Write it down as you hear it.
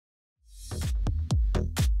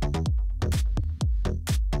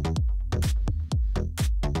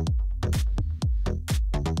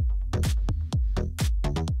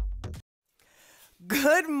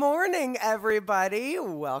morning, everybody.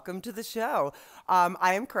 Welcome to the show.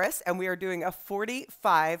 I am Chris, and we are doing a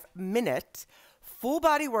 45-minute full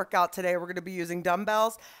body workout today. We're going to be using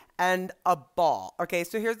dumbbells and a ball. Okay,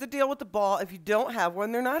 so here's the deal with the ball. If you don't have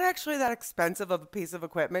one, they're not actually that expensive of a piece of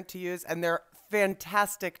equipment to use, and they're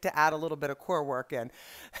fantastic to add a little bit of core work in.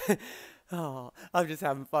 Oh, I'm just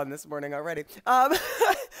having fun this morning already.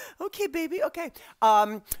 Okay, baby. Okay.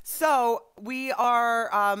 So we are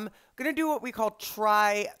going to do what we call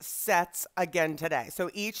tri-sets again today. So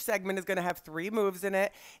each segment is going to have 3 moves in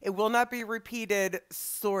it. It will not be repeated,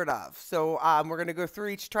 sort of. So we're going to go through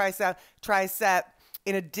each tri-set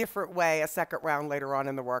in a different way, a second round later on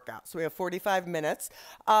in the workout. So we have 45 minutes.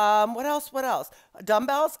 What else?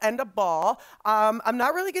 Dumbbells and a ball. I'm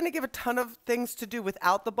not really going to give a ton of things to do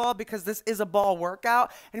without the ball because this is a ball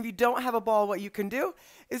workout. And if you don't have a ball, what you can do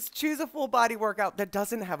is choose a full body workout that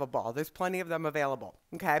doesn't have a ball. There's plenty of them available.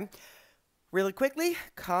 Okay. Really quickly,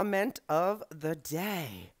 comment of the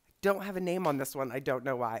day. Don't have a name on this one. I don't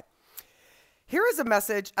know why. Here is a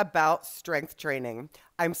message about strength training.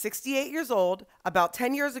 I'm 68 years old. About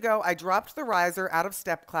 10 years ago, I dropped the riser out of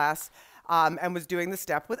step class and was doing the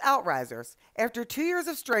step without risers. After 2 years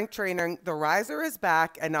of strength training, the riser is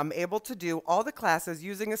back and I'm able to do all the classes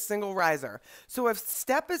using a single riser. So if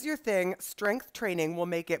step is your thing, strength training will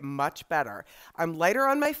make it much better. I'm lighter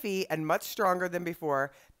on my feet and much stronger than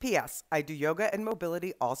before. P.S. I do yoga and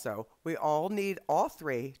mobility also. We all need all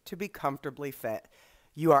 3 to be comfortably fit.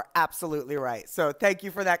 You are absolutely right. So thank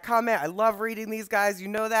you for that comment. I love reading these guys. You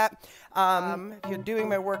know that. If you're doing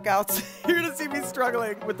my workouts, you're going to see me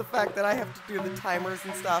struggling with the fact that I have to do the timers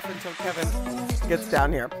and stuff until Kevin gets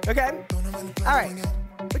down here. Okay? All right.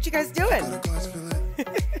 What you guys doing?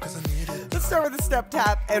 Let's start with the step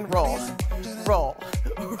tap and roll. Roll.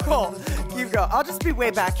 Roll. Keep going. I'll just be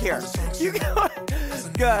way back here. Keep going.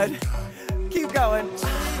 Good. Keep going.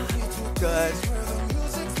 Good.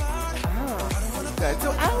 Good.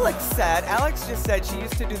 So Alex just said she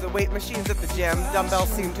used to do the weight machines at the gym. Dumbbells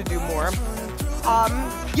seem to do more.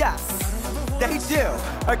 Yes, they do.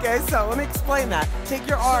 Okay, so let me explain that. Take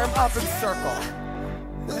your arm up and circle.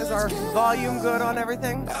 Is our volume good on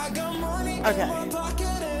everything? Okay.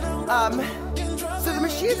 So the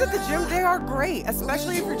machines at the gym, they are great,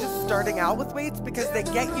 especially if you're just starting out with weights because they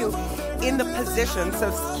get you in the position.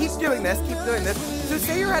 So keep doing this, keep doing this. So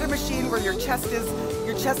say you're at a machine where your chest is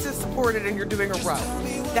supported and you're doing a row.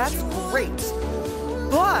 That's great.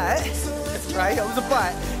 But, right, it was a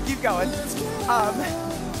but. Keep going.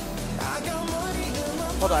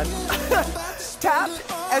 Hold on. Tap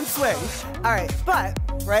and swing. All right, but,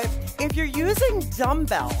 right, if you're using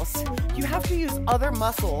dumbbells, you have to use other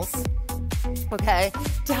muscles, okay,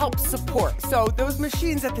 to help support. So those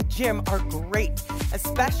machines at the gym are great,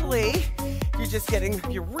 especially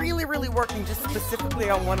if you're really, really working just specifically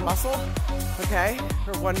on one muscle, okay,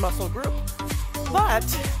 or one muscle group. But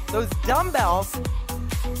those dumbbells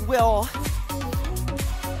will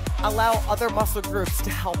allow other muscle groups to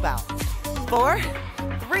help out. 4,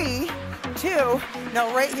 3, 2,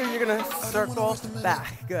 now right here you're gonna circle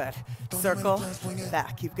back. Good. Circle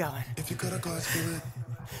back. Keep going.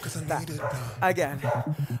 Back. Again.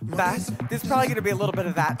 Back. There's probably going to be a little bit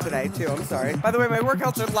of that today, too. I'm sorry. By the way, my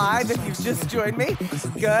workouts are live if you've just joined me.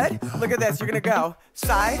 Good. Look at this. You're going to go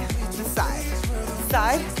side to side.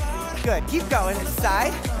 Side. Good. Keep going.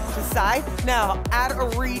 Side to side. Now, add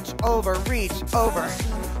a reach over. Reach over.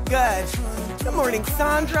 Good. Good morning,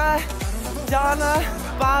 Sandra, Donna,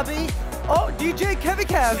 Bobby. Oh, DJ Kevin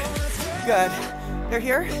Kev. Good. They're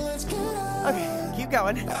here? Okay. Keep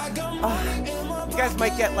going. You guys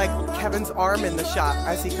might get like Kevin's arm in the shot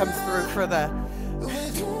as he comes through for the.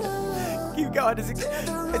 Keep going.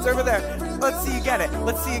 It's over there. Let's see you get it.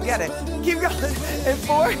 Let's see you get it. Keep going. And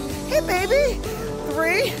 4. Hey, baby.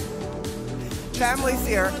 3. Family's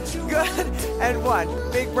here. Good. And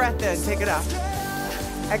 1. Big breath in. Take it up.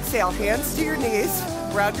 Exhale. Hands to your knees.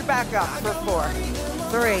 Round your back up for 4,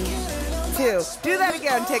 3, 2. Do that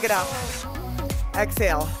again. Take it up.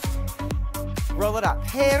 Exhale. Roll it up.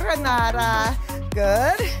 Hey, Renata.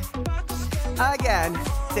 Good. Again.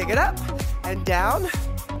 Take it up and down.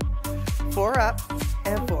 4 up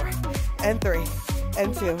and 4 and 3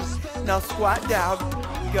 and 2. Now squat down.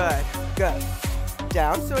 Good. Good.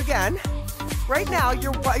 Down. So again, right now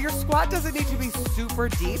your squat doesn't need to be super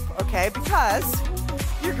deep, okay? Because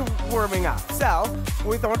you're warming up. So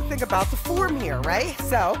we don't think about the form here, right?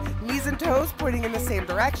 So knees and toes pointing in the same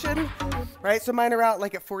direction, right? So mine are out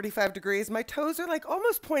like at 45 degrees. My toes are like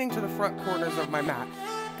almost pointing to the front corners of my mat.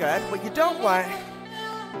 Good. What you don't want,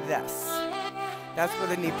 this. That's where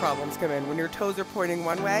the knee problems come in. When your toes are pointing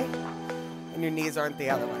one way and your knees aren't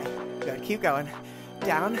the other way. Good. Keep going.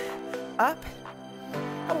 down, up.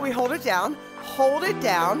 How about we hold it down? Hold it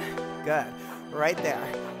down. Good. Right there.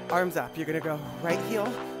 Arms up. You're going to go right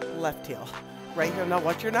heel, left heel. Right heel. Now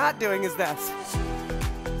what you're not doing is this.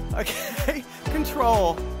 Okay.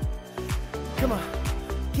 Control. Come on.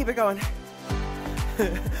 Keep it going.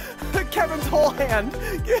 Kevin's whole hand.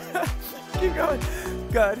 Keep going.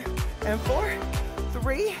 Good. And 4,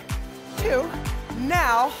 3, 2.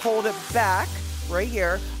 Now hold it back right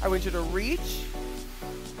here. I want you to reach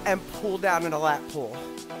and pull down in a lat pull.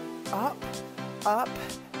 Up, up,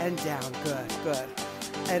 and down. Good, good.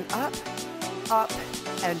 And up,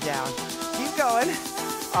 and down. Keep going.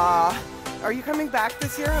 Are you coming back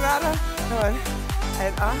this year, Havana? Come on.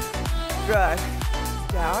 And up. Good.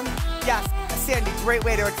 Down. Yes, Sandy, great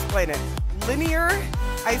way to explain it. Linear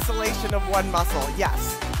isolation of one muscle.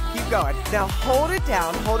 Yes. Keep going. Now hold it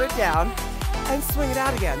down, and swing it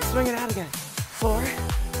out again. Swing it out again. 4,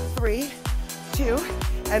 3, 2,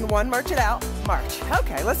 and 1. March it out. March.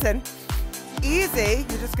 Okay, listen. Easy.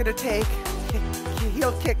 You're just going to take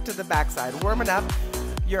heel kick to the backside. Warming up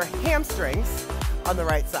your hamstrings on the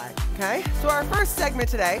right side. Okay? So our first segment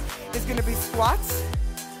today is going to be squats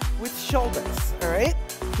with shoulders. All right?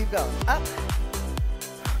 Keep going. Up.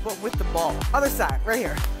 But with the ball. Other side. Right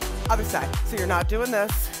here. Other side. So you're not doing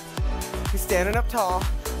this. You're standing up tall.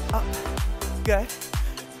 Up. Good.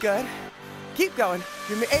 Good. Keep going.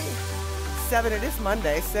 Give me 8, 7. It is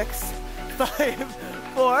Monday. 6, 5,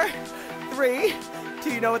 4, 3,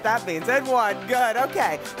 2. You know what that means. And 1. Good.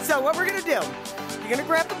 Okay. So what we're going to do, you're going to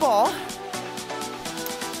grab the ball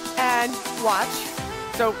and watch.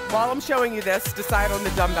 So while I'm showing you this, decide on the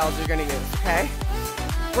dumbbells you're going to use, okay?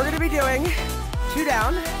 We're going to be doing 2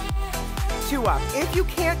 down, 2 up. If you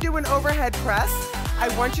can't do an overhead press, I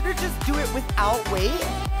want you to just do it without weight,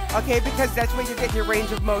 okay? Because that's when you get your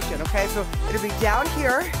range of motion, okay? So it'll be down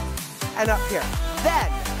here and up here.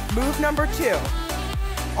 Then, move number 2,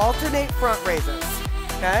 alternate front raises,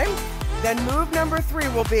 okay? Then move number 3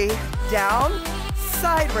 will be down,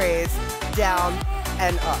 side raise, down,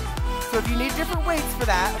 and up. So if you need different weights for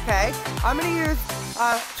that, okay? I'm gonna use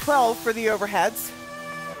 12 for the overheads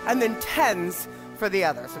and then 10s for the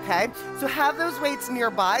others, okay? So have those weights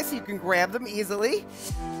nearby so you can grab them easily.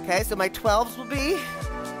 Okay, so my 12s will be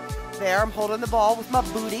there. I'm holding the ball with my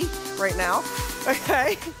booty right now,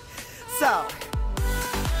 okay? So,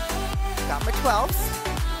 got my 12s.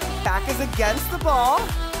 Back is against the ball,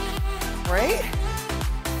 right?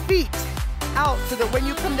 Feet out so that when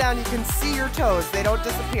you come down, you can see your toes. They don't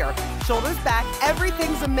disappear. Shoulders back.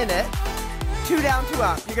 Everything's a minute. 2 down, 2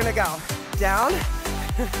 up. You're gonna go down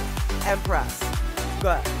and press.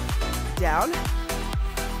 Good. Down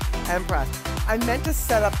and press. I meant to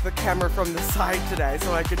set up the camera from the side today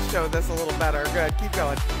so I could show this a little better. Good. Keep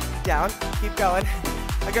going. Down. Keep going.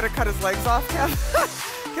 I gotta cut his legs off, Kevin.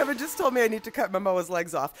 Kevin just told me I need to cut Momoa's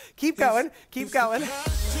legs off. Keep going. Keep going.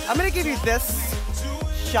 I'm gonna give you this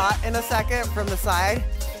shot in a second from the side.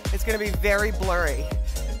 It's gonna be very blurry.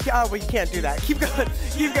 Oh, well, you can't do that. Keep going.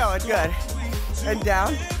 Keep going. Good. And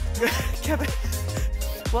down. Good. Kevin.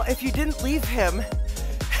 Well, if you didn't leave him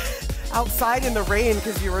outside in the rain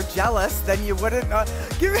because you were jealous, then you wouldn't.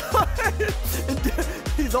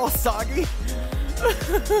 He's all soggy.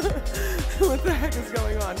 What the heck is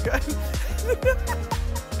going on? Good.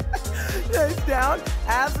 Nice. Down.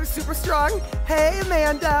 Abs are super strong. Hey,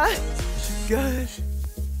 Amanda. Good.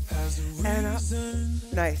 And up.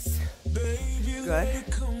 Nice. Good.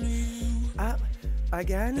 Up.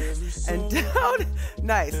 Again and down.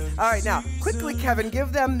 Nice. All right, now quickly, Kevin,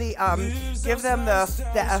 give them the F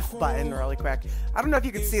button really quick. I don't know if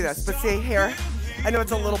you can see this, but see here. I know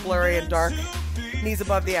it's a little blurry and dark. Knees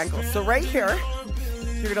above the ankles. So right here,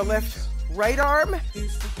 you're gonna lift right arm,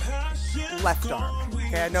 left arm.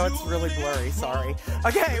 Okay, I know it's really blurry. Sorry.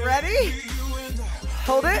 Okay, ready?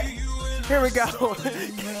 Hold it. Here we go.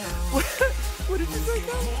 What did you say,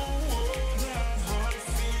 Kevin?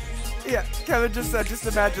 Yeah, Kevin just said, just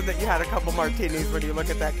imagine that you had a couple martinis when you look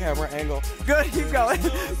at that camera angle. Good, keep going.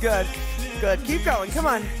 Good, good. Keep going, come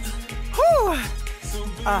on. Whew.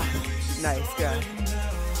 Nice, good.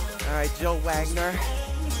 All right, Jill Wagner.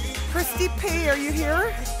 Christy P, are you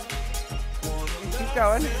here? Keep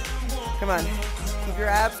going. Come on. Keep your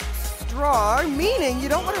abs strong, meaning you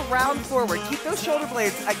don't want to round forward. Keep those shoulder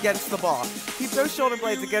blades against the ball. Keep those shoulder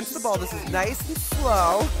blades against the ball. This is nice and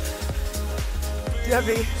slow.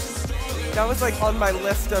 Debbie. That was like on my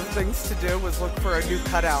list of things to do was look for a new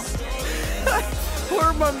cutout.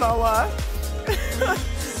 Poor Momoa.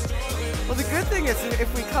 Well, the good thing is if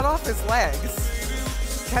we cut off his legs,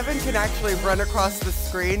 Kevin can actually run across the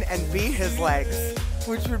screen and be his legs,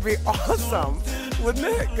 which would be awesome, wouldn't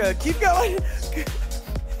it? Good. Keep going.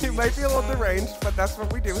 You might be a little deranged, but that's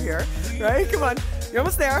what we do here, right? Come on, you're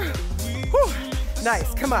almost there. Whew.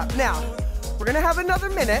 Nice, come up. Now, we're gonna have another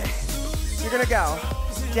minute. You're gonna go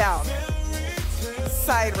down,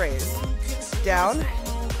 side raise, down,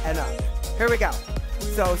 and up. Here we go.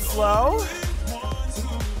 So slow,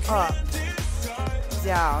 up,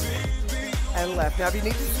 down, and lift. Now, if you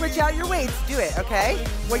need to switch out your weights, do it, okay?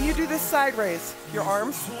 When you do this side raise, your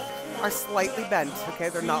arms are slightly bent, okay?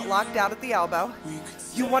 They're not locked out at the elbow.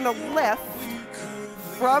 You want to lift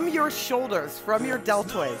from your shoulders, from your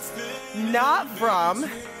deltoids, not from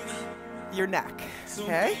your neck,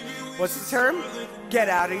 okay? What's the term? Get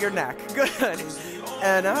out of your neck. Good.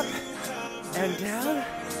 And up, and down,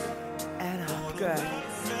 and up. Good.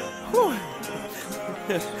 Whew.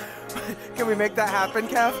 Can we make that happen,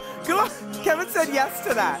 Kev? Come on. Kevin said yes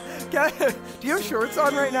to that. Kev, do you have shorts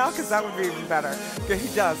on right now? Because that would be even better. Okay,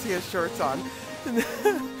 he does. He has shorts on.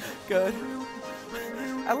 Good.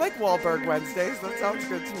 I like Wahlberg Wednesdays. That sounds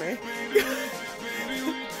good to me.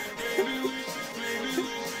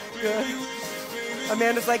 Good.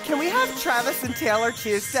 Amanda's like, can we have Travis and Taylor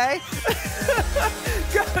Tuesday?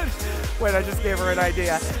 Good. Wait, I just gave her an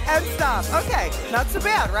idea. And stop. Okay, not so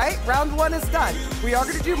bad, right? Round one is done. We are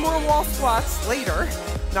going to do more wall squats later.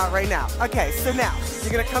 Not right now. Okay, so now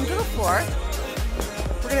you're going to come to the floor.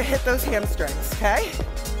 We're going to hit those hamstrings, okay?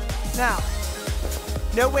 Now,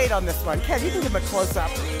 no weight on this one. Ken, you can give him a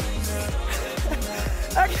close-up.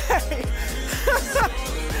 Okay.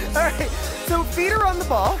 All right, so feet are on the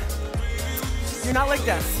ball. You're not like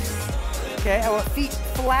this. Okay, I want feet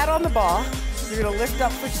flat on the ball. You're gonna lift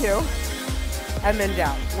up for 2, and then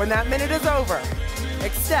down. When that minute is over,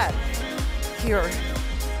 extend, here,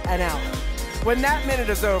 and out. When that minute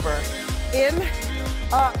is over, in,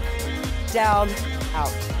 up, down,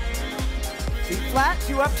 out. Feet flat,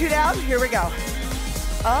 2 up, 2 down, here we go.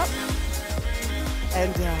 Up,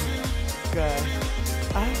 and down, good.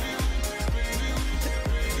 Up.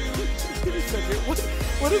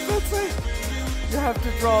 What does that say? You have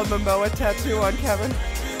to draw a Momoa tattoo on Kevin.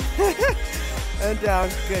 And down,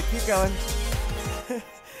 good, keep going.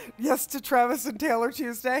 Yes to Travis and Taylor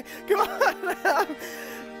Tuesday. Come on.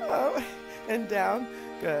 Up and down,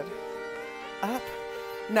 good. Up,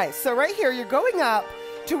 nice. So right here, you're going up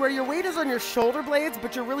to where your weight is on your shoulder blades,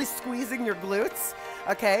 but you're really squeezing your glutes,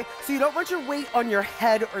 okay? So you don't want your weight on your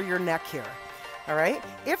head or your neck here, all right?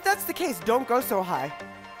 If that's the case, don't go so high,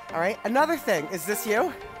 all right? Another thing, is this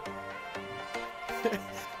you?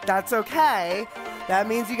 That's okay. That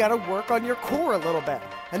means you gotta work on your core a little bit.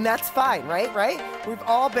 And that's fine, right? We've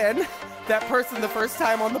all been that person the first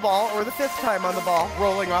time on the ball or the 5th time on the ball,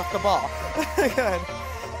 rolling off the ball. Good.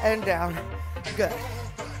 And down. Good.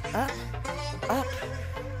 Up, up,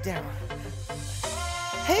 down.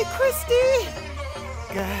 Hey, Christy.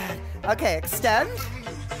 Good. Okay, extend.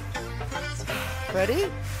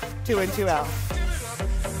 Ready? 2 in, 2 out.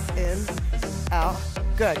 In, out.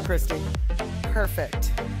 Good, Christy.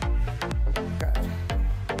 Perfect. Good.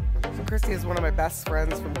 So Christy is one of my best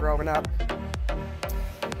friends from growing up.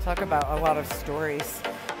 Talk about a lot of stories.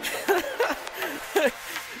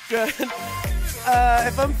 Good.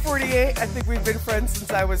 If I'm 48, I think we've been friends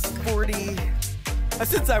since I was 40.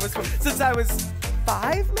 Since I was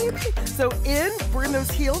 5, maybe? So in, bring those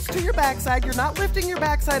heels to your backside. You're not lifting your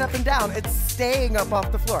backside up and down. It's staying up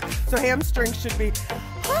off the floor. So hamstrings should be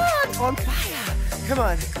hot, on fire. Come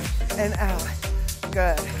on. And out.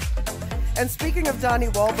 Good. And speaking of Donnie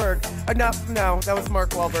Wahlberg, no, that was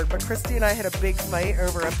Mark Wahlberg, but Christy and I had a big fight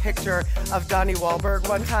over a picture of Donnie Wahlberg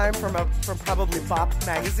one time from probably Bop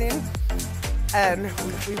magazine. And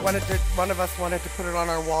one of us wanted to put it on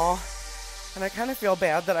our wall. And I kind of feel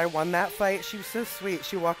bad that I won that fight. She was so sweet.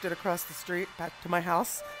 She walked it across the street back to my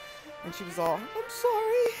house. And she was all, I'm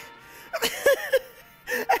sorry.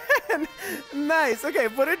 And, nice. Okay,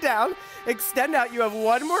 put it down. Extend out. You have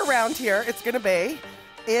one more round here. It's going to be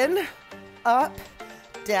in, up,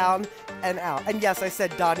 down, and out. And yes, I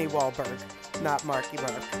said Donnie Wahlberg, not Marky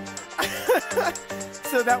Mark.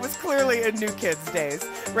 So that was clearly in New Kids days.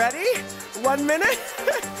 Ready? 1 minute.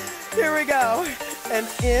 Here we go. And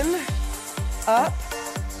in, up,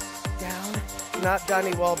 down. Not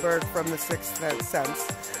Donnie Wahlberg from The Sixth Sense.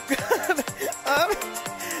 Up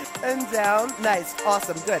and down. Nice.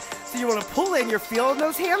 Awesome. Good. So you want to pull in. You're feeling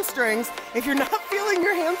those hamstrings. If you're not feeling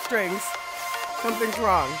your hamstrings, something's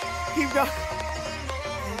wrong. Keep going.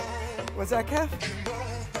 Was that Kev?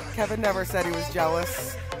 Kevin never said he was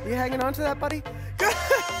jealous. Are you hanging on to that, buddy?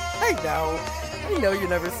 I know you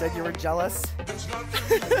never said you were jealous.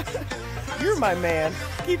 You're my man.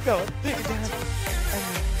 Keep going.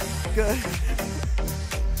 Good.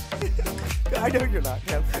 I know you're not,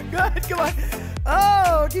 Kev. Good. Come on.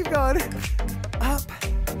 Oh, keep going. Up.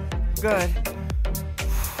 Good.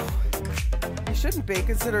 You shouldn't be,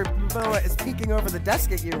 considering Boa is peeking over the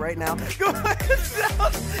desk at you right now. Go ahead,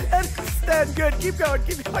 down, and extend. Good. Keep going.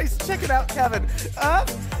 Keep going. Check it out, Kevin. Up.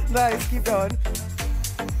 Nice. Keep going.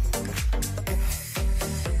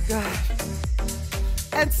 Good.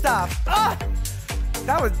 And stop. Ah!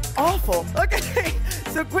 That was awful. Okay.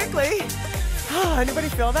 So quickly. Anybody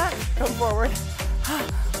feel that? Come forward.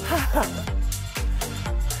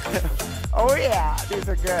 Oh yeah, these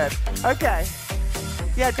are good. Okay.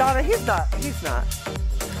 Yeah, Donna, he's not.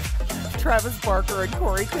 Travis Barker and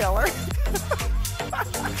Corey Taylor.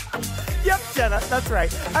 Yep, Jenna, that's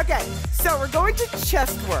right. Okay, so we're going to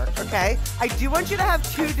chest work, okay? I do want you to have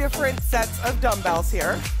 2 different sets of dumbbells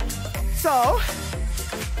here. So,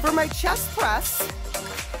 for my chest press,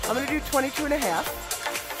 I'm gonna do 22 and a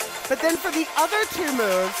half. But then for the other 2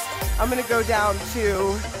 moves, I'm gonna go down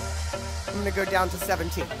to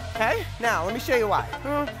 17, okay? Now, let me show you why.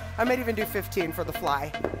 I might even do 15 for the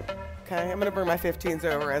fly. Okay, I'm gonna bring my 15s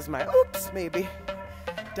over as my, oops, maybe,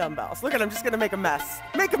 dumbbells. Look at, I'm just gonna make a mess.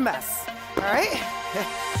 Make a mess, all right?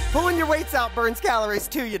 Pulling your weights out burns calories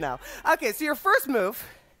too, you know. Okay, so your first move,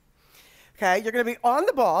 okay, you're gonna be on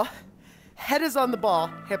the ball, head is on the ball,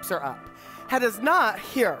 hips are up. Head is not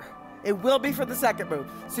here. It will be for the second move.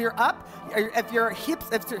 So you're up, if your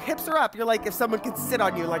hips are up, you're like if someone could sit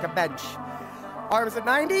on you like a bench. Arms at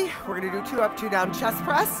 90, we're gonna do 2 up, 2 down chest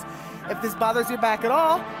press. If this bothers your back at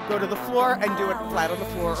all, go to the floor and do it flat on the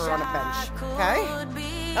floor or on a bench, okay?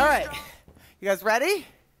 All right, you guys ready?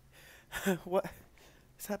 What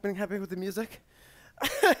is happening with the music?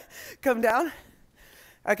 Come down.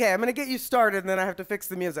 Okay, I'm gonna get you started and then I have to fix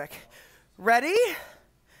the music. Ready?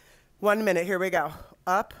 1 minute, here we go.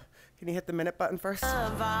 Up. Can you hit the minute button first?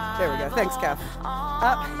 There we go. Thanks, Kev.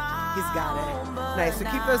 Up. He's got it. Nice. So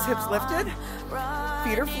keep those hips lifted.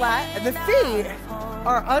 Feet are flat. And the feet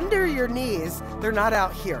are under your knees. They're not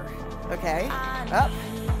out here. Okay? Up.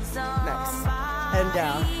 Nice. And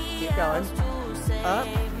down. Keep going. Up.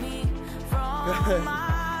 Good.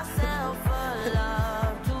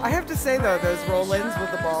 I have to say, though, those roll-ins with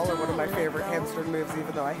the ball are one of my favorite hamstring moves,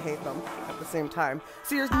 even though I hate them at the same time.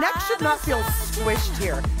 So your neck should not feel squished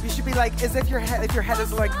here. You should be like, as if your head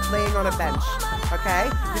is like laying on a bench, okay?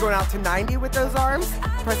 You're going out to 90 with those arms,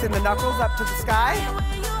 pressing the knuckles up to the sky.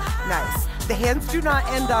 Nice. The hands do not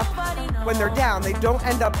end up, when they're down, they don't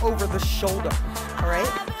end up over the shoulder, all right?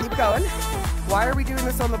 Keep going. Why are we doing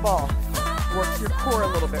this on the ball? Works your core a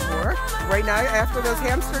little bit more. Right now, after those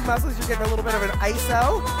hamstring muscles, you're getting a little bit of an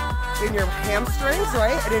ISO in your hamstrings,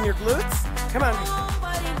 right? And in your glutes. Come on.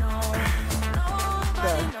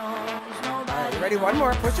 Good. All right, ready? One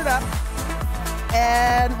more. Push it up.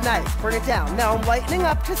 And nice. Bring it down. Now I'm lightening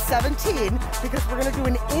up to 17 because we're going to do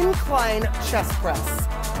an incline chest press.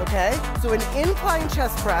 Okay? So an incline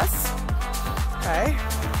chest press. Okay?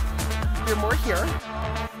 You're more here.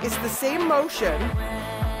 It's the same motion.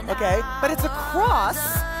 Okay, but it's across.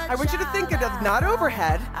 I want you to think of it not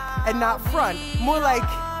overhead and not front, more like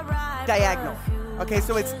diagonal. Okay,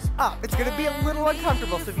 so it's up. It's gonna be a little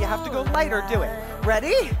uncomfortable, so if you have to go lighter, do it.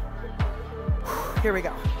 Ready? Here we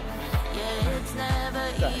go.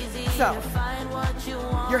 Good. So,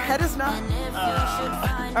 your head is not,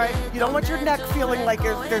 all right, you don't want your neck feeling like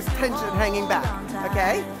there's tension hanging back,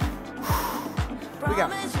 okay? We go.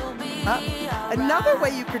 Up. Another way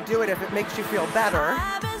you could do it if it makes you feel better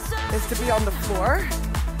is to be on the floor,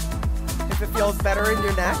 if it feels better in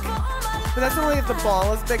your neck. But that's only if the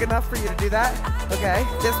ball is big enough for you to do that, okay?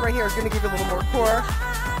 This right here is gonna give you a little more core.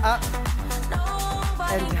 Up,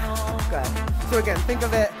 and good. So again, think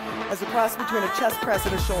of it as a cross between a chest press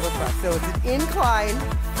and a shoulder press. So it's an incline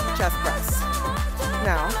chest press.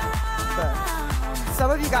 Now, good.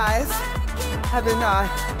 Some of you guys have been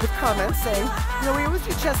with comments saying, you know, we always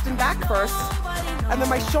do chest and back first, and then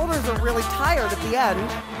my shoulders are really tired at the end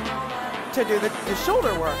to do the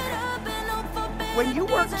shoulder work. When you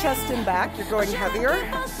work chest and back, you're going heavier,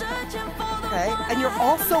 okay? And you're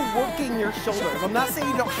also working your shoulders. I'm not saying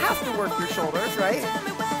you don't have to work your shoulders, right?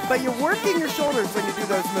 But you're working your shoulders when you do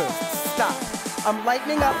those moves. Stop. I'm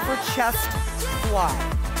lightening up for chest fly.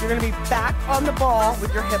 You're gonna be back on the ball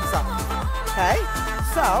with your hips up, okay?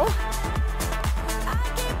 So,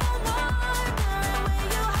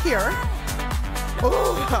 here,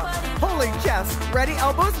 ooh, holy chest. Ready,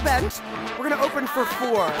 elbows bent. We're gonna open for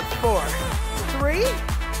 4, 4, 3,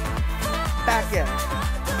 back in,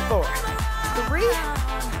 4, 3,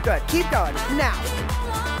 good, keep going, now,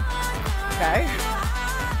 okay,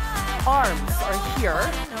 arms are here,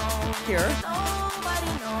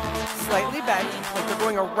 Slightly bent, like they're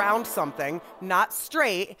going around something, not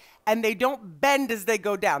straight, and they don't bend as they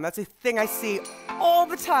go down. That's a thing I see all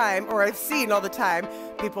the time, or I've seen all the time.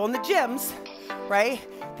 People in the gyms, right,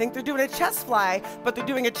 think they're doing a chest fly, but they're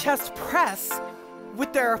doing a chest press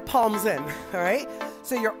with their palms in, all right?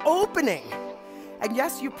 So you're opening. And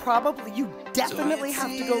yes, you definitely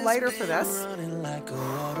have to go lighter for this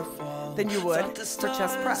than you would for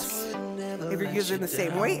chest press. If you're using the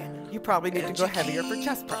same weight, you probably need to go heavier for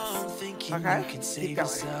chest press. Okay? Keep going.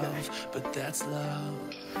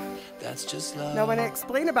 Now, when I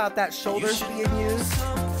explain about that, shoulders being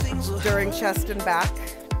used during chest and back,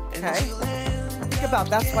 okay? Think about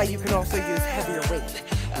that's why you can also use heavier weight.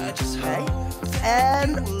 Okay?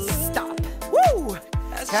 And stop. Woo!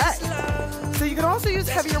 Okay. So you can also use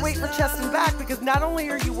heavier weight for chest and back because not only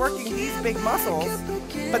are you working these big muscles,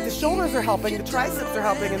 but the shoulders are helping, the triceps are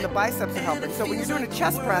helping, and the biceps are helping. So when you're doing a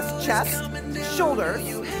chest press, chest, shoulders,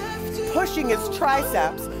 pushing is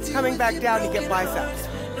triceps, coming back down, you get biceps.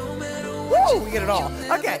 Woo! We get it all.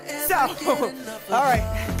 Okay, so, all right,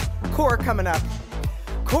 core coming up.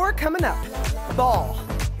 Core coming up. Ball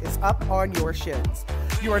is up on your shins.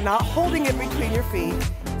 You are not holding it between your feet.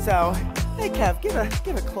 So, hey Kev, give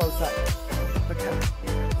a close up. Okay.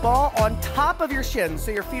 Ball on top of your shins, so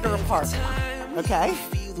your feet are apart. Okay?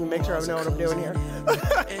 Let me make sure I know what I'm doing here.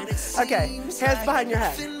 Okay, hands behind your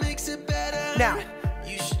head. Now,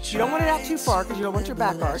 you don't want it out too far because you don't want your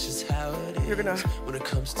back arch. You're gonna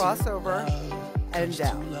cross over and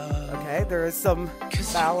down. Okay, there is some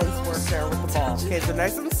balance work there with the ball. Okay, so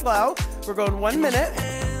nice and slow. We're going 1 minute.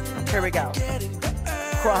 Here we go.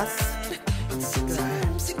 Cross.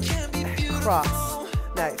 Cross.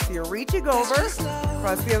 Nice. So you're reaching over,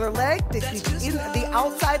 cross the other leg, in the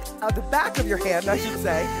outside of the back of your hand, I should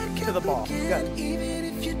say, to the ball. Good.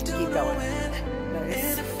 Keep going.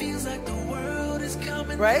 Nice.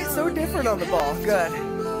 Right? So different on the ball. Good.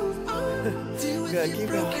 Good. Keep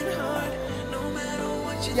going.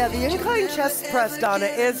 Yeah, the incline chest press, Donna,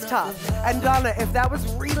 is tough. And Donna, if that was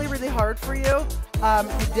really, really hard for you,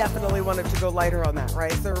 you definitely wanted to go lighter on that,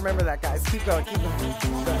 right? So remember that, guys. Keep going. Keep going.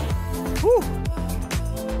 Good. Woo!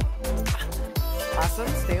 Awesome,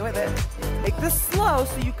 stay with it. Make this slow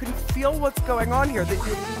so you can feel what's going on here, that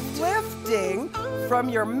you're lifting from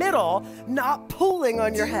your middle, not pulling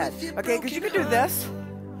on your head, okay? Because you can do this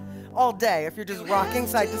all day if you're just rocking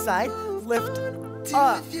side to side. Lift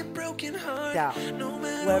up, down,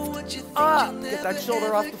 lift up. Get that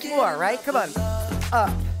shoulder off the floor, right? Come on,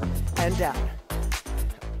 up and down.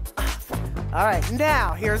 All right,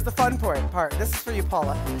 now here's the fun part. This is for you,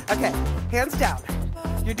 Paula. Okay, hands down.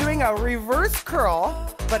 You're doing a reverse curl,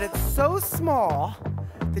 but it's so small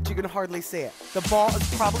that you can hardly see it. The ball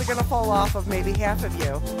is probably gonna fall off of maybe half of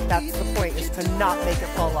you. That's the point, is to not make it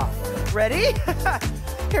fall off. Ready?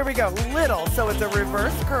 Here we go, little. So it's a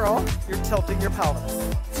reverse curl. You're tilting your pelvis.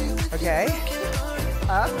 Okay?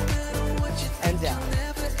 Up and down.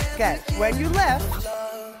 Okay, when you lift,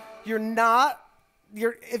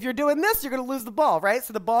 if you're doing this, you're going to lose the ball, right?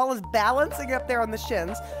 So the ball is balancing up there on the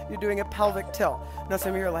shins. You're doing a pelvic tilt. Now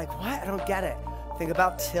some of you are like, what? I don't get it. Think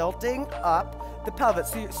about tilting up the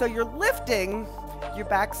pelvis. So you're lifting your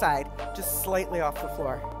backside just slightly off the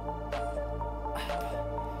floor.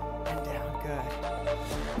 Up and down, good.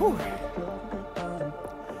 Whew.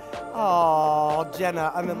 Oh,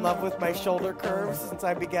 Jenna, I'm in love with my shoulder curves since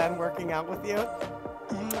I began working out with you.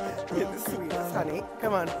 You're the sweetest, honey.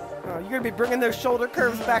 Come on. Oh, you're going to be bringing those shoulder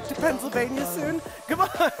curves back to Pennsylvania soon? Come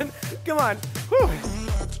on. Come on. Whew.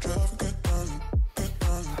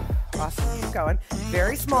 Awesome. Keep going.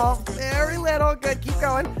 Very small. Very little. Good. Keep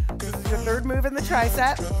going. This is your third move in the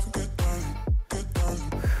tricep.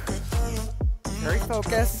 Very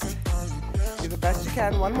focused. Do the best you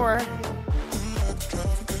can. One more.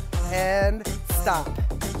 And stop.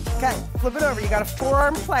 Okay, flip it over. You got a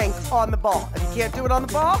forearm plank on the ball. If you can't do it on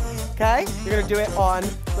the ball, okay, you're gonna do it on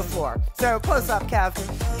the floor. So close up, Kev.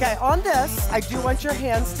 Okay, on this, I do want your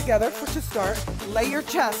hands together to start. Lay your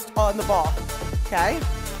chest on the ball. Okay.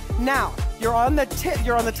 Now you're on the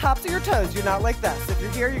tops of your toes. You're not like this. If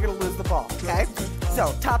you're here, you're gonna lose the ball. Okay.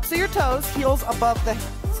 So tops of your toes, heels above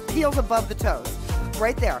the toes.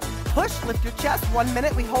 Right there. Push. Lift your chest. 1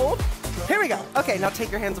 minute. We hold. Here we go. Okay. Now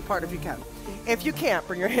take your hands apart if you can. If you can't,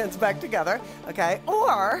 bring your hands back together, okay?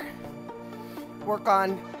 Or work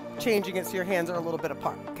on changing it so your hands are a little bit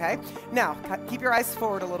apart, okay? Now, keep your eyes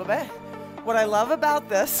forward a little bit. What I love about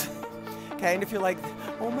this, okay, and if you're like,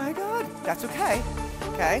 oh my God, that's okay,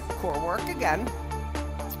 okay? Core work again.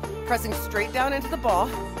 Pressing straight down into the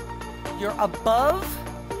ball. You're above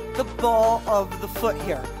the ball of the foot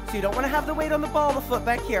here. So you don't want to have the weight on the ball of the foot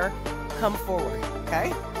back here. Come forward,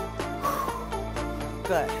 okay?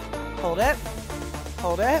 Good. Hold it.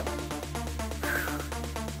 Hold it.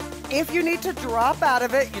 If you need to drop out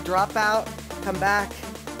of it, you drop out, come back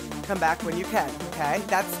when you can, okay?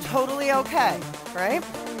 That's totally okay, right?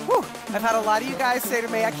 Whew. I've had a lot of you guys say to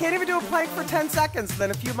me, I can't even do a plank for 10 seconds. Then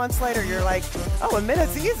a few months later, you're like, oh, a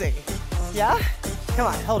minute's easy. Yeah? Come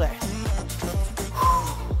on, hold it.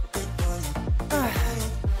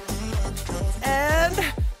 And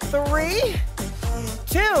 3,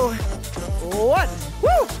 2, 1.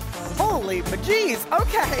 Woo! Holy bejeez.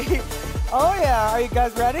 Okay. Oh yeah, are you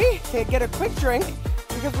guys ready? Okay, get a quick drink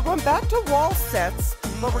because we're going back to wall sits,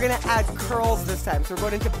 but we're gonna add curls this time. So we're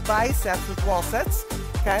going into biceps with wall sits.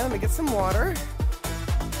 Okay, let me get some water.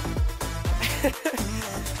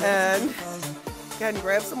 And go ahead and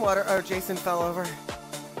grab some water. Oh, Jason fell over.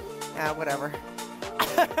 Ah, whatever.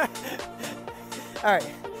 All right.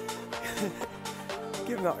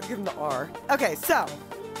 Give him the R. Okay, so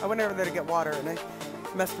I went over there to get water and I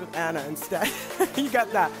messed with Anna instead. You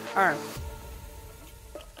got that. All right.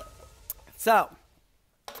 So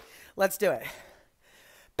let's do it.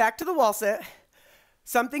 Back to the wall sit.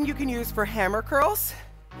 Something you can use for hammer curls,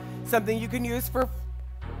 something you can use for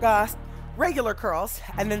regular curls,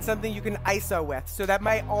 and then something you can ISO with. So that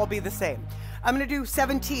might all be the same. I'm gonna do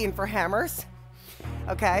 17 for hammers,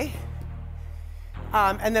 okay?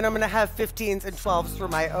 And then I'm gonna have 15s and 12s for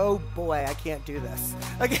my, oh boy, I can't do this.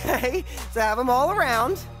 Okay, so have them all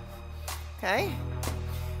around, okay?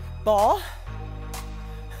 Ball.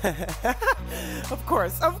 Of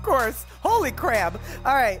course. Holy crap.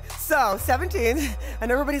 All right, so 17,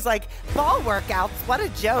 and everybody's like, ball workouts, what a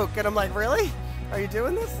joke. And I'm like, really? Are you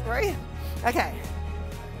doing this, right? Okay.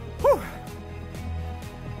 Whew.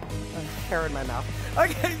 Hair in my mouth.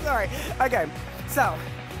 Okay, sorry. Okay, so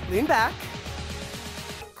lean back,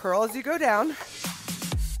 curl as you go down,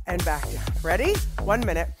 and back down. Ready? 1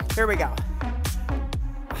 minute. Here we go.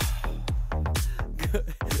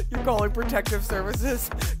 You're calling protective services.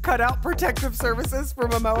 Cut out protective services for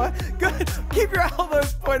Momoa. Good. Keep your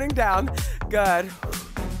elbows pointing down. Good.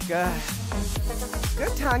 Good.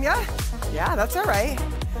 Good, Tanya. Yeah, that's all right.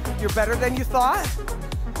 You're better than you thought.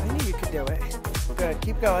 I knew you could do it. Good.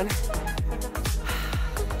 Keep going.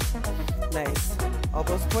 Nice.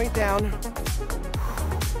 Elbows point down.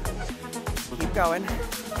 Keep going.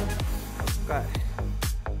 Good.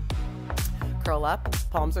 Curl up.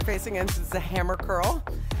 Palms are facing in. This is a hammer curl.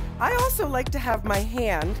 I also like to have my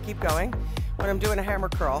hand, keep going, when I'm doing a hammer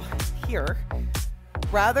curl here,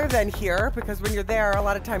 rather than here, because when you're there, a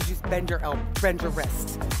lot of times you bend your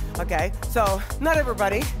wrist. Okay, so not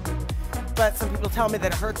everybody, but some people tell me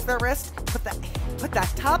that it hurts their wrist. Put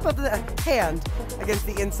that top of the hand against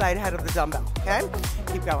the inside head of the dumbbell. Okay,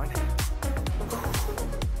 keep going.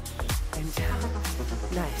 And down.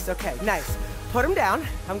 Nice. Okay, nice. Put them down.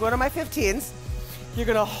 I'm going to my 15s. You're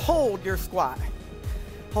gonna hold your squat.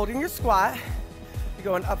 Holding your squat, you're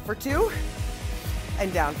going up for 2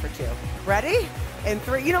 and down for 2. Ready? And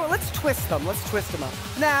 3. You know what? Let's twist them. Let's twist them up.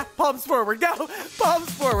 Nah, palms forward. Go. Palms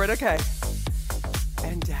forward. Okay.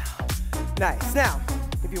 And down. Nice. Now,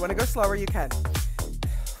 if you want to go slower, you can.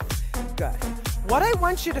 Good. What I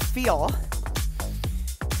want you to feel,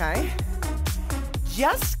 okay,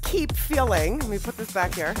 just keep feeling. Let me put this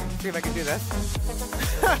back here. See if I can do this.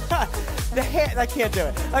 The hand, I can't do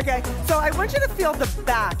it. Okay, so I want you to feel the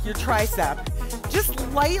back, your tricep, just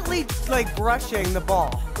lightly like brushing the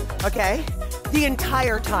ball, okay? The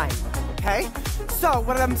entire time, okay? So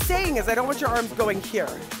what I'm saying is I don't want your arms going here.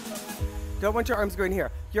 Don't want your arms going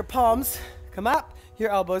here. Your palms come up,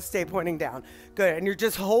 your elbows stay pointing down. Good, and you're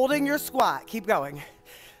just holding your squat. Keep going.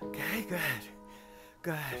 Okay, good,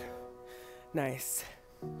 good, nice.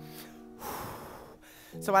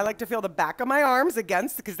 So I like to feel the back of my arms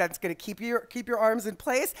against, because that's going to keep your arms in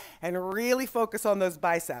place and really focus on those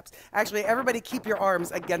biceps. Actually, everybody keep your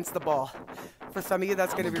arms against the ball. For some of you,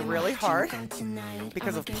 that's going to be really hard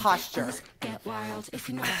because of posture.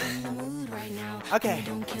 Okay,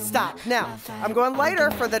 stop. Now, I'm going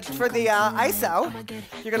lighter for the ISO.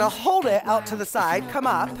 You're going to hold it out to the side, come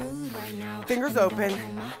up, fingers open.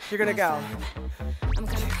 You're going to go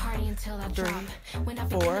 3,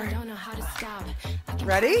 4.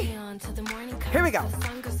 Ready? Here we go.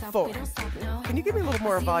 4. Can you give me a little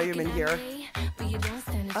more volume in here?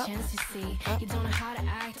 Up. Up.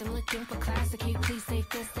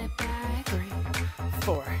 3,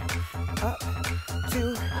 4. Up.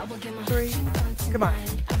 2, 3. Come on.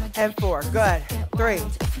 And 4. Good. 3,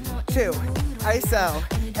 2. ISO.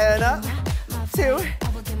 And up. 2,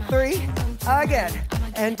 3. Again.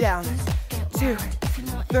 And down. 2,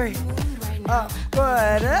 3. Up.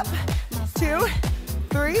 Good. Up. 2,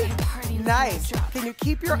 3. Nice. Can you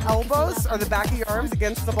keep your elbows or the back of your arms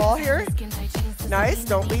against the ball here? Nice.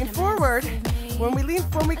 Don't lean forward. When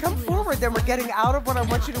we come forward, then we're getting out of what I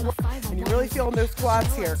want you to work. And you're really feeling those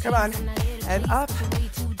quads here. Come on. And up,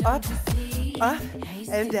 up, up,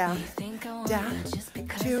 and down. Down,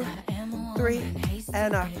 2, 3,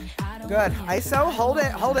 and up. Good. ISO, hold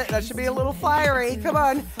it, hold it. That should be a little fiery. Come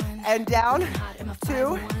on. And down,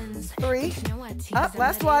 2, 3, up.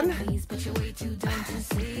 Last one.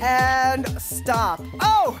 And stop.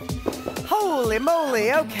 Oh, holy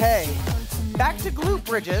moly. Okay. Back to glute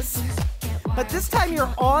bridges. But this time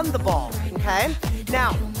you're on the ball, okay?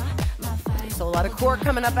 Now, so a lot of core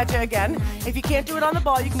coming up at you again. If you can't do it on the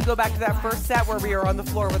ball, you can go back to that first set where we were on the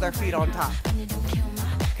floor with our feet on top.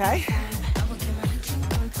 Okay?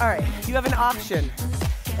 All right, you have an option.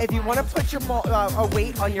 If you want to put your ball, a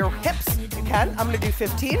weight on your hips, you can. I'm going to do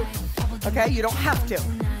 15. Okay, you don't have to.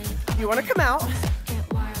 You want to come out,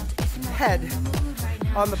 head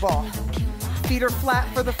on the ball. Feet are flat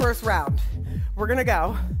for the first round. We're going to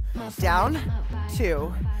go down,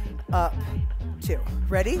 2, up, 2.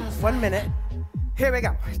 Ready? 1 minute. Here we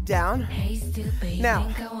go. Down.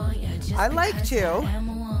 Now, I like to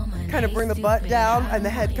kind of bring the butt down and the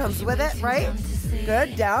head comes with it, right?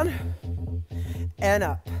 Good. Down and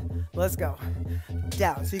up. Let's go.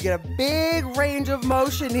 Down. So you get a big range of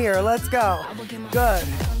motion here. Let's go. Good.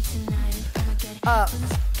 Up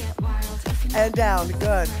and down.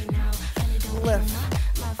 Good. Lift.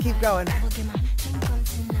 Keep going.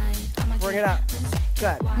 Bring it up.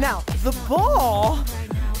 Good. Now, the ball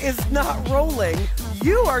is not rolling.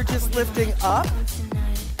 You are just lifting up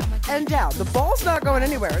and down. The ball's not going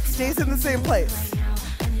anywhere. It stays in the same place.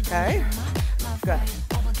 Okay? Good.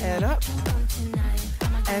 And up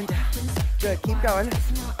and down. Good. Keep going.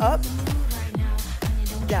 Up,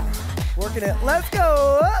 down. Working it. Let's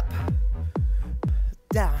go. Up,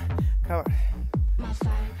 down. Come on.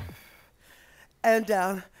 And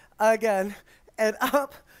down. Again. And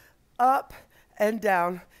up, up, and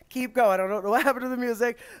down. Keep going. I don't know what happened to the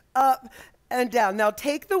music. Up and down. Now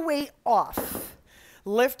take the weight off.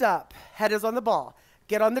 Lift up. Head is on the ball.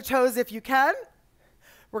 Get on the toes if you can.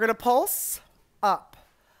 We're going to pulse. Up.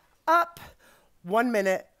 Up. 1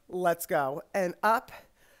 minute. Let's go. And up.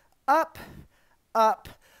 Up. Up.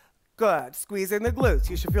 Good. Squeezing the glutes.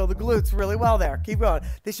 You should feel the glutes really well there. Keep going.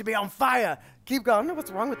 They should be on fire. Keep going. I don't know what's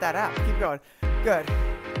wrong with that app. Keep going. Good.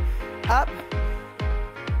 Up.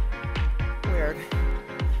 Weird.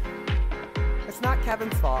 It's not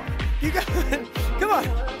Kevin's fault. Keep going. Come on.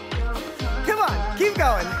 Come on. Keep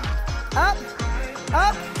going. Up.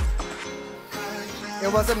 Up.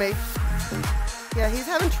 It wasn't me. Yeah, he's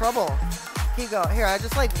having trouble. Keep going. Here, I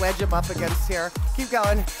just like wedge him up against here. Keep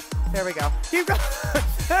going. There we go. Keep going.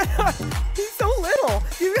 He's so little.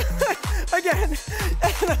 Again.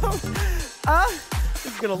 This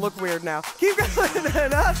is going to look weird now. Keep going.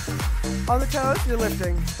 And up. On the toes, you're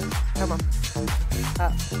lifting. Come on.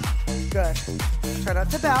 Up. Good. Try not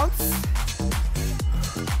to bounce.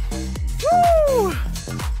 Woo!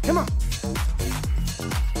 Come on.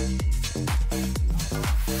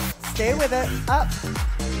 Stay with it. Up.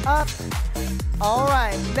 Up. All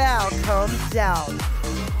right. Now come down.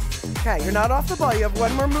 Okay, you're not off the ball. You have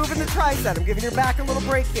one more move in the tricep. I'm giving your back a little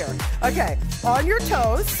break here. Okay, on your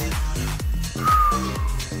toes.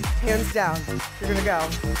 Hands down. You're going to go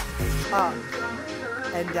up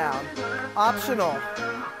and down. Optional.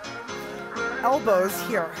 Elbows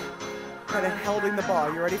here. Kind of holding the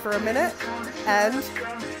ball. You ready for a minute? And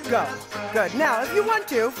go. Good. Now, if you want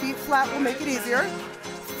to, feet flat will make it easier.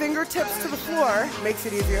 Fingertips to the floor makes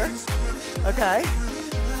it easier. Okay.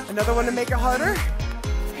 Another one to make it harder.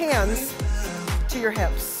 Hands to your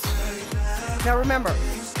hips. Now remember,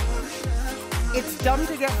 it's dumb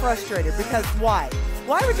to get frustrated because why?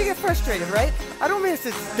 Why would you get frustrated, right? I don't mean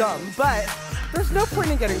it's dumb, but there's no point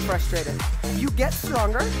in getting frustrated. You get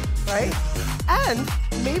stronger, right? And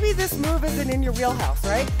maybe this move isn't in your wheelhouse,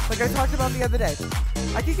 right? Like I talked about the other day.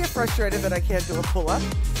 I could get frustrated that I can't do a pull-up.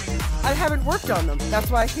 I haven't worked on them. That's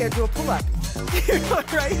why I can't do a pull-up.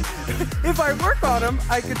 Right? If I work on them,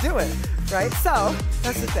 I could do it, right? So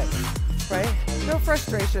that's the thing, right? No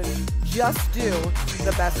frustration. Just do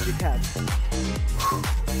the best you can.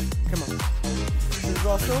 Come on. This is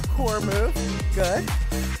also a core move. Good.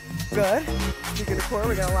 Good. Speaking of core,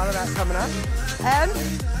 we got a lot of that coming up. And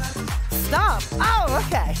stop. Oh,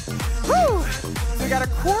 okay. Woo! So we got a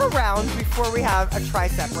core round before we have a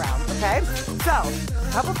tricep round, okay? So,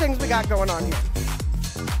 a couple things we got going on here.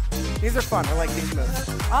 These are fun. I like these moves.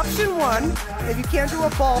 Option one, if you can't do a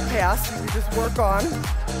ball pass, you can just work on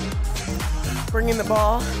bringing the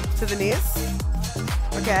ball to the knees.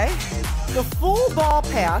 okay? The full ball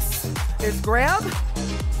pass is grab,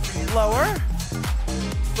 lower,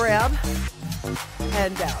 grab,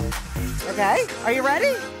 and down. Okay? Are you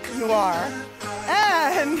ready? You are.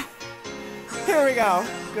 And here we go.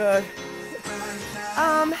 Good.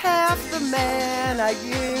 I'm half the man I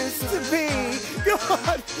used to be. Go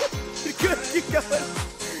on. Good. Keep going.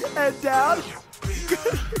 And down.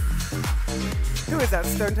 Good. Who is that?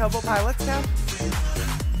 Stone Temple Pilots now?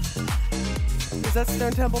 Is that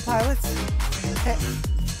Stone Temple Pilots?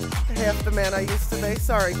 Half the man I used to be.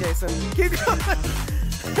 Sorry, Jason. Keep going.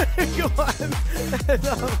 Go on. And,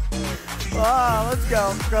 oh, let's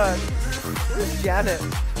go. Good. Where's Janet?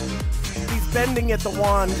 He's bending at the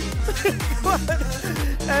wand.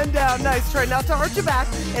 And down. Nice. Try not to arch your back.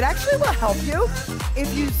 It actually will help you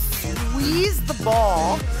if you squeeze the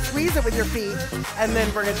ball, squeeze it with your feet, and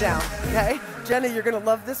then bring it down. Okay? Jenna, you're going to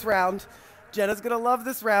love this round. Jenna's going to love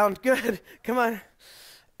this round. Good. Come on.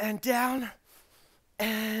 And down.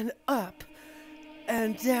 And up.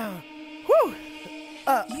 And down. Whoo!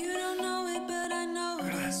 Up. You don't know it, but I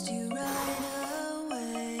noticed you right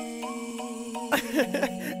away.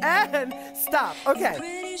 And stop.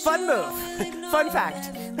 Okay. Fun move. Fun fact.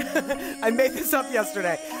 I made this up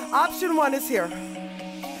yesterday. Option 1 is here.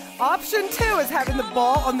 Option 2 is having the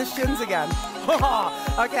ball on the shins again.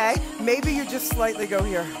 Okay. Maybe you just slightly go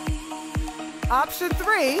here. Option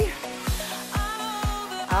 3.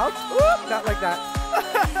 Out. Whoop, not like that.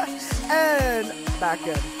 And back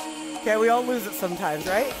in. Okay, we all lose it sometimes,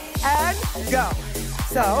 right? And go.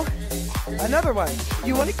 So, another one.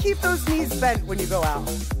 You want to keep those knees bent when you go out.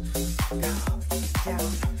 Go.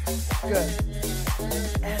 Down. Good.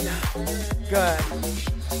 And up. Good.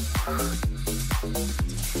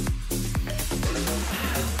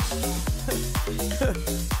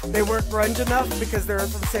 They weren't grunge enough because they're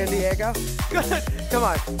from San Diego. Good. Come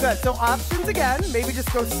on. Good. So options again. Maybe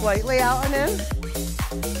just go slightly out and in.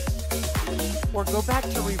 Or go back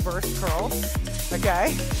to reverse curls.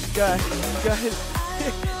 Okay. Good. Good.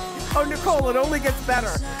 Oh, Nicole, it only gets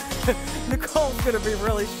better. Nicole's going to be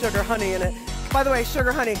really sugar honey in it. By the way,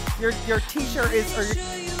 sugar honey, your t-shirt is, or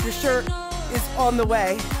your shirt is on the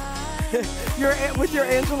way. You're with your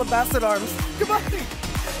Angela Bassett arms. Come on.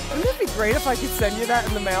 Wouldn't it be great if I could send you that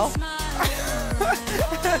in the mail?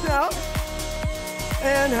 No?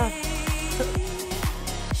 And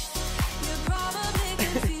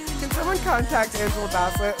can someone contact Angela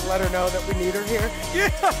Bassett and let her know that we need her here?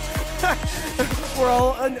 Yeah. We're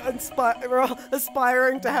all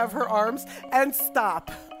aspiring to have her arms. And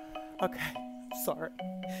stop. Okay, sorry.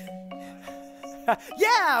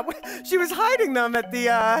 Yeah, she was hiding them at the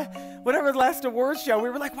whatever the last awards show. We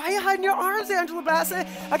were like, why are you hiding your arms, Angela Bassett?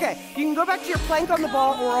 Okay, you can go back to your plank on the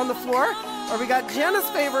ball or on the floor, or we got Jenna's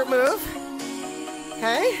favorite move.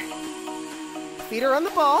 Okay, feet are on the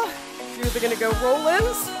ball. You're either gonna go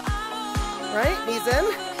roll-ins, right, knees in,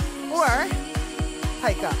 or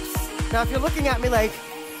hike-ups. Now, if you're looking at me like,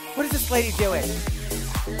 what is this lady doing?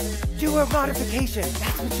 Do a modification.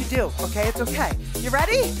 That's what you do, okay? It's okay. You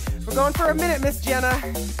ready? We're going for a minute, Miss Jenna.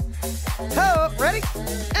 Oh, ready?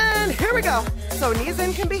 And here we go. So knees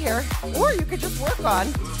in can be here, or you could just work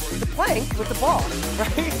on the plank with the ball,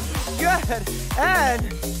 right? Good.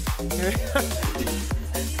 And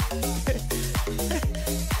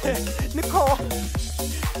Nicole.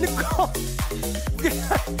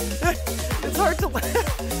 It's hard to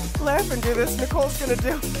laugh and do this. Nicole's gonna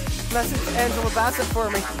do message Angela Bassett for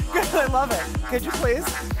me. Good, I love it. Could you please?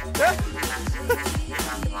 Good.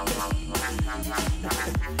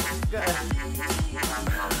 I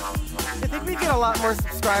think we'd get a lot more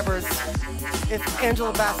subscribers if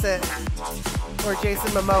Angela Bassett or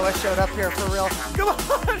Jason Momoa showed up here for real. Come on.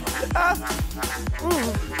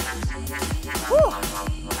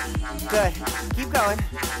 Good. Keep going.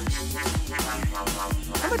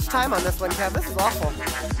 How much time on this one, Kev? This is awful.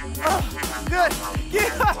 Oh, good. Yeah.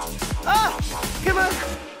 Oh, come on.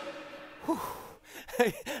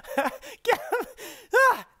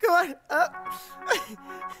 Come on.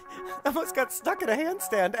 Almost got stuck in a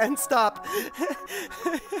handstand and stop.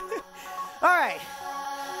 All right.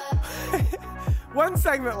 One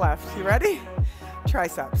segment left. You ready?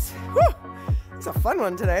 Triceps. Woo. It's a fun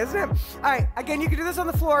one today, isn't it? All right. Again, you can do this on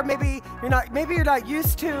the floor. Maybe you're not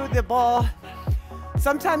used to the ball.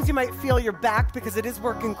 Sometimes you might feel your back because it is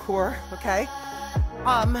working core. Okay.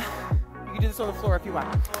 You can do this on the floor if you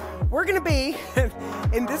want. We're gonna be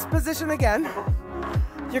in this position again.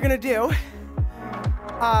 You're gonna do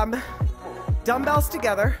dumbbells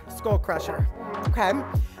together, skull crusher. Okay.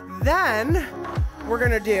 Then we're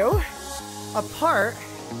gonna do apart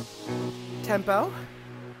tempo.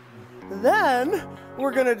 Then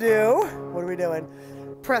we're gonna do, what are we doing?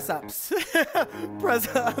 press ups. Press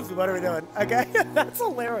ups. What are we doing? Okay, that's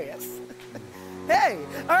hilarious. Hey,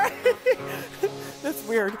 all right. That's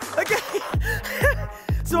weird. Okay.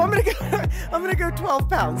 So I'm gonna go 12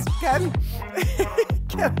 pounds. Ken,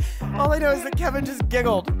 all I know is that Kevin just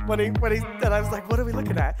giggled when he said, I was like, what are we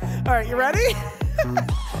looking at? All right, you ready?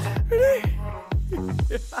 Ready?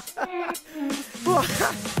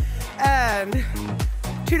 And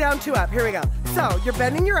 2 down, 2 up. Here we go. So you're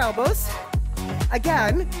bending your elbows.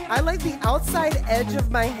 Again, I like the outside edge of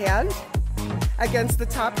my hand against the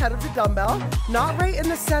top head of the dumbbell, not right in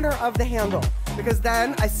the center of the handle, because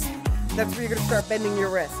then that's where you're gonna start bending your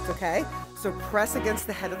wrist, okay? So press against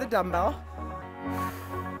the head of the dumbbell.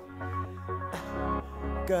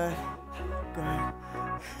 Good, good.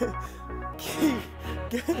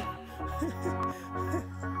 Good.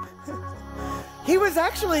 He was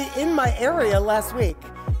actually in my area last week.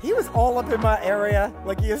 He was all up in my area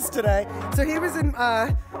like he is today. So he was in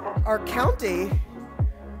our county.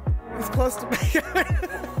 He's close to me.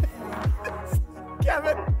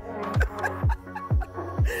 Kevin.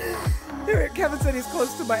 Kevin said he's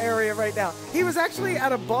close to my area right now. He was actually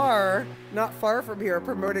at a bar not far from here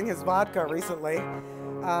promoting his vodka recently.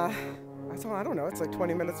 I don't know, it's like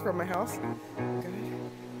 20 minutes from my house.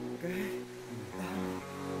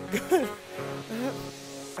 Good.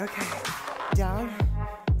 Okay, down.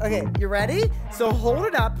 Okay, you ready? So hold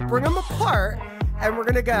it up, bring them apart, and we're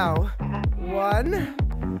gonna go. 1,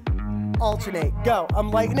 alternate, go. I'm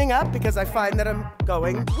lightening up because I find that I'm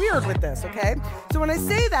going weird with this, okay? So when I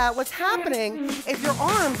say that, what's happening, if you're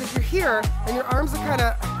here, and your arms are kind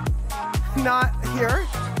of not here,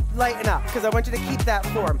 lighten up, because I want you to keep that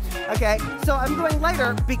form, okay? So I'm going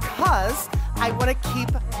lighter because I want to keep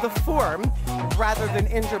the form rather than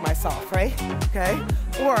injure myself, right? Okay?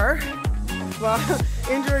 Or, well,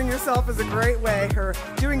 injuring yourself is a great way, or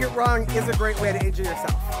doing it wrong is a great way to injure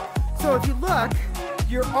yourself. So if you look,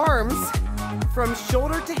 your arms from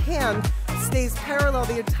shoulder to hand stays parallel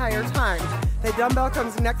the entire time. The dumbbell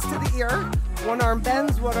comes next to the ear, one arm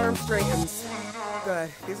bends, one arm straightens.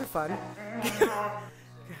 Good, these are fun.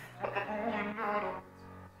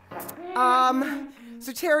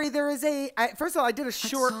 So Terry, there is first of all, I did a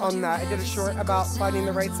short on that. I did a short about finding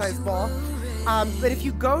the right size ball. But if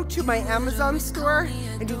you go to my Amazon store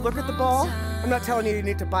and you look at the ball, I'm not telling you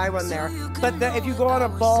need to buy one there, but if you go on a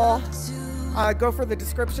ball, go for the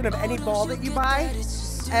description of any ball that you buy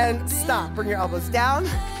and stop, bring your elbows down,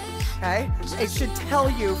 okay? It should tell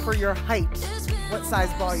you for your height what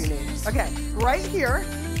size ball you need. Okay, right here,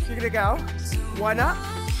 you're gonna go 1 up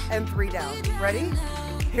and 3 down. Ready?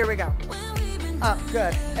 Here we go. Up,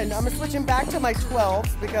 good. And I'm switching back to my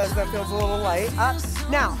 12s because that feels a little light. Up.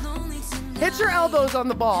 Now, hit your elbows on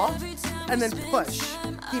the ball and then push.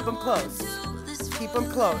 Keep them close. Keep them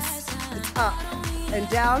close. It's up and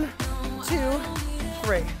down. 2,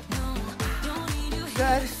 3.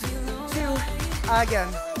 Good. 2. Again.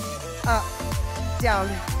 Up, down.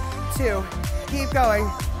 2. Keep going.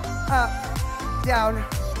 Up, down.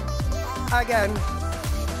 Again.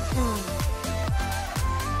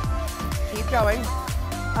 Keep going.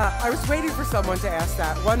 I was waiting for someone to ask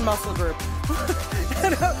that. One muscle group.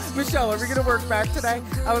 Michelle, are we going to work back today?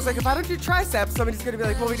 I was like, if I don't do triceps, somebody's going to be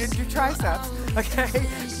like, well, we didn't do triceps. Okay,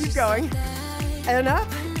 keep going. And up.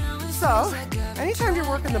 So, anytime you're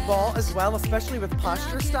working the ball as well, especially with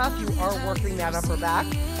posture stuff, you are working that upper back.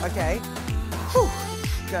 Okay. Whew.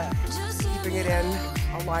 Good. Keeping it in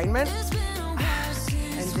alignment.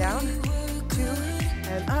 And down. 2.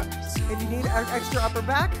 And up. If you need extra upper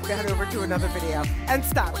back, go head over to another video. And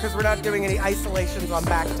stop, because we're not doing any isolations on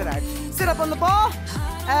back today. Sit up on the ball,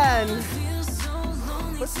 and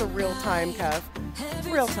what's the real time, Kev?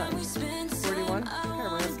 Real time. 41. Okay, we're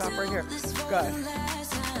going to stop right here. Good.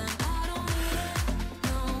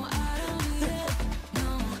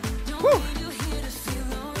 Woo!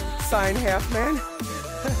 Sign half, man.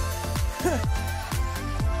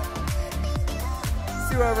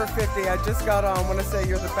 Over 50. I just got on. Want to say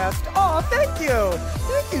you're the best. Oh, thank you.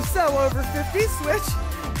 Thank you. So over 50. Switch.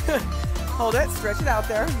 Hold it. Stretch it out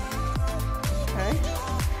there. Okay.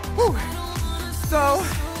 Whew. So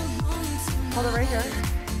hold it right here.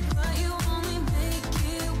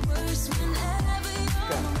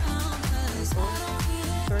 Good. 4,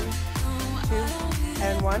 3, 2,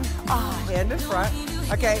 and 1. Ah, hand in front.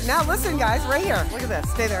 Okay. Now listen, guys. Right here. Look at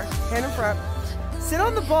this. Stay there. Hand in front. Sit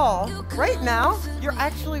on the ball. Right now, you're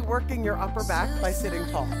actually working your upper back by sitting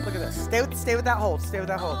tall. Look at this. Stay with that hold. Stay with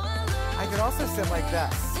that hold. I could also sit like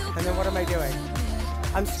this. And then what am I doing?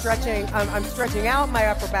 I'm stretching out my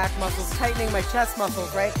upper back muscles, tightening my chest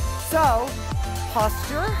muscles, right? So,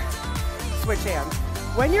 posture, switch hands.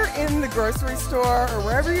 when you're in the grocery store or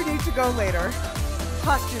wherever you need to go later,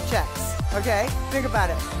 posture checks, okay? Think about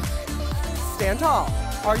it. Stand tall.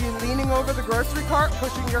 Are you leaning over the grocery cart,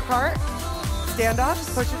 pushing your cart? Stand up,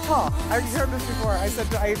 push it tall. I already heard this before. I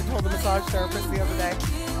even told the massage therapist the other day.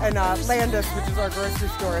 And Landis, which is our grocery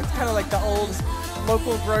store, it's kind of like the old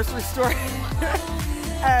local grocery store.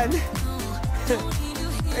 And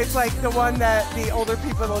it's like the one that the older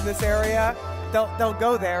people in this area, they'll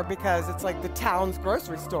go there because it's like the town's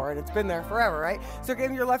grocery store and it's been there forever, right? So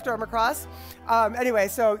give your left arm across. Anyway,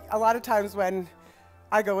 so a lot of times when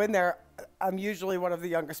I go in there, I'm usually one of the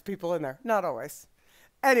youngest people in there. Not always.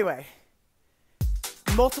 Anyway,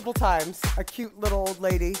 multiple times, a cute little old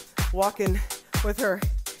lady walking with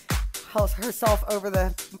herself over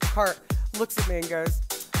the cart looks at me and goes,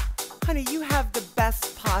 honey, you have the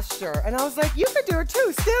best posture. And I was like, you could do it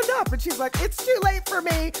too, stand up. And she's like, it's too late for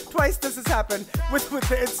me. Twice this has happened with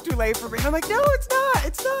the it's too late for me. And I'm like, no,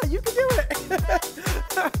 it's not, you can do it.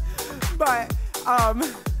 But,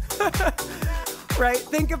 right,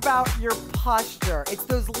 think about your posture. It's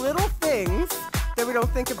those little things that we don't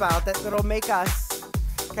think about that'll make us,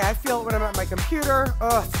 okay, I feel it when I'm at my computer.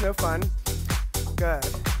 Oh, it's no fun. Good.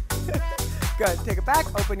 Good, take it back,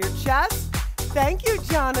 open your chest. Thank you,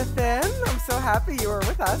 Jonathan. I'm so happy you were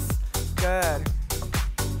with us. Good.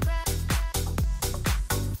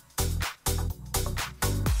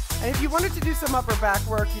 And if you wanted to do some upper back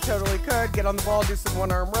work, you totally could. Get on the ball, do some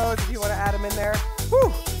one-arm rows if you want to add them in there.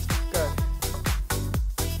 Woo! Good.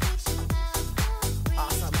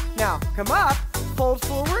 Awesome. Now, come up, fold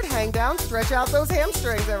forward, hang down, stretch out those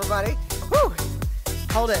hamstrings, everybody. Woo!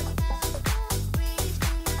 Hold it.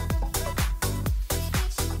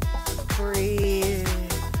 Breathe.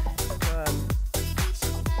 Good.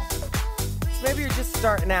 So maybe you're just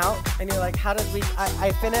starting out and you're like, how did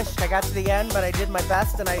I finished, I got to the end, but I did my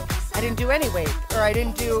best and I didn't do any weight, or I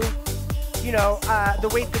didn't do, you know, the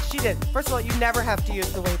weight that she did. First of all, you never have to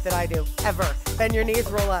use the weight that I do, ever. Bend your knees,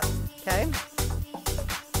 roll up, okay?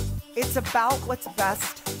 It's about what's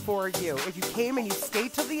best for you. If you came and you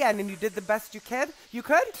stayed till the end and you did the best you could, you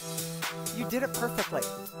did it perfectly,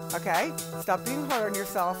 okay? Stop being hard on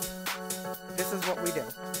yourself. This is what we do,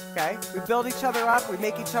 okay? We build each other up. We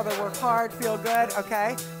make each other work hard, feel good,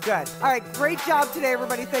 okay? Good. All right, great job today,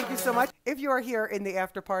 everybody. Thank you so much. If you are here in the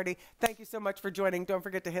after party, thank you so much for joining. Don't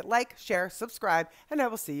forget to hit like, share, subscribe, and I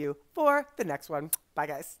will see you for the next one. Bye,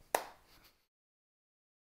 guys.